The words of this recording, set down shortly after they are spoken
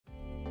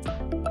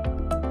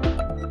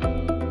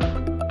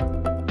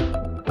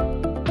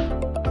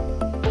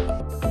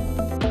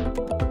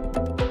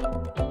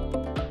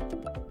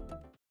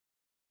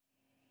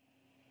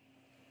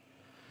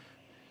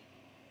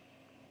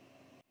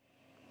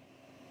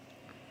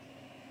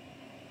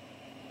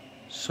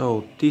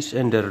So this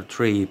Ender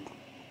 3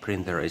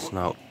 printer is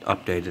now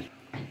updated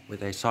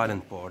with a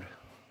silent board,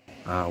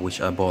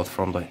 which I bought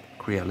from the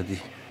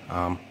Creality.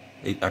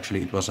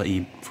 It was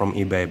from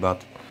eBay,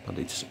 but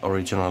it's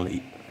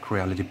originally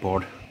Creality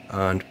board.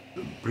 And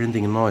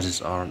printing noises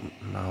are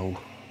now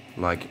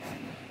like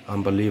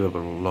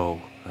unbelievable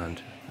low, and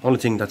only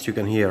thing that you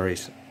can hear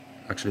is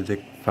actually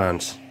the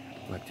fans,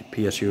 like the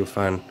PSU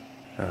fan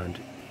and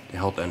the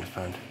hot end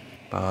fan.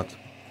 But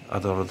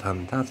other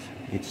than that,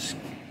 it's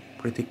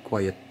pretty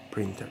quiet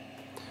printer.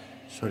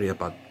 Sorry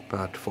about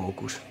bad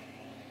focus.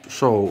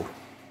 So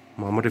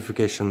my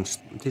modifications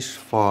this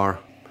far,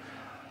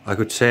 I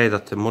could say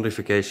that the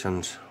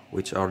modifications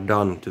which are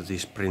done to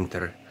this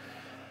printer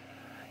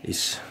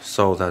is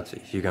so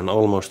that you can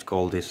almost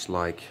call this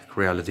like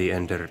Creality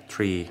Ender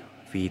 3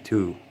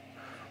 V2,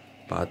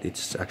 but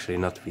it's actually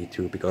not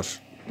V2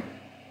 because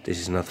this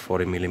is not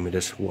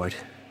 40mm wide.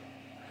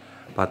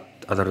 But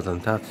other than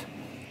that,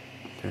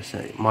 there's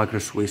a micro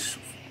Swiss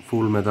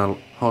full metal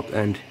hot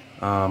end.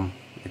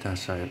 It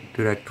has a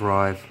direct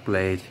drive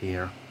blade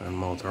here and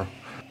motor,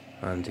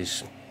 and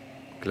this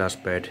glass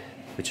bed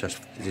which has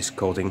this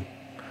coating,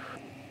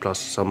 plus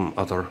some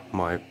other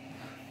my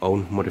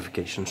own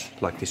modifications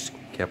like this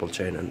cable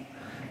chain and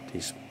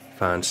these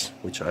fans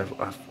which I've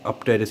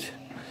updated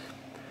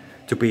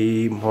to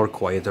be more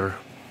quieter.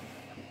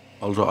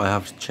 Also I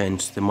have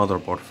changed the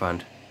motherboard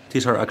fan.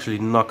 These are actually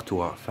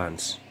Noctua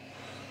fans,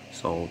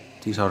 so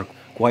these are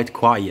quite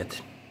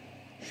quiet,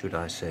 should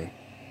I say.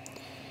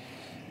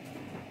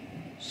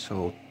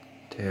 So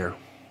there.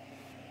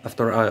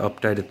 After I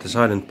updated the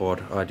silent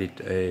board, I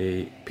did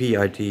a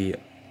PID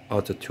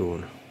auto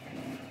tune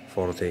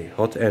for the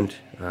hot end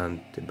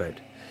and the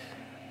bed.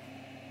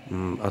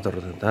 Other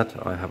than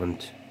that, I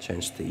haven't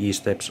changed the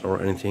E-steps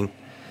or anything.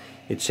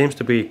 It seems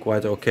to be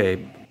quite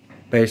okay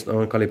based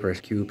on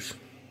calibrated cubes.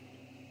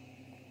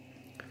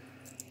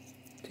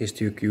 These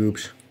two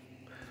cubes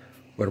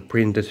were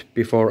printed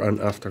before and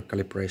after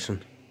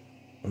calibration.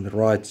 On the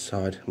right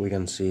side we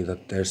can see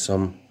that there's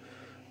some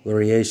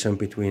variation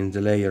between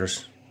the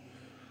layers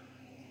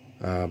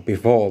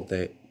before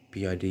the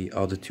PID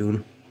auto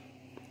tune,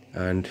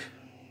 and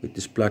with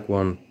this black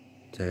one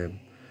the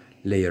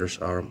layers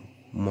are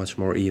much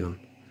more even.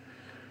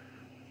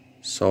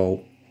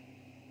 So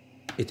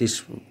it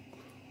is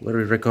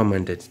very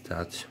recommended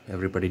that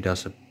everybody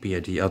does a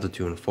PID auto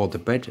tune for the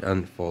bed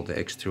and for the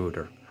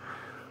extruder.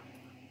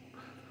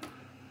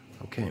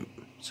 Okay,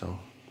 so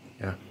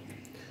yeah,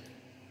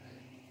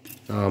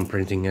 now I'm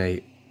printing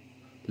a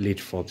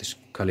lid for this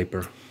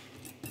caliper.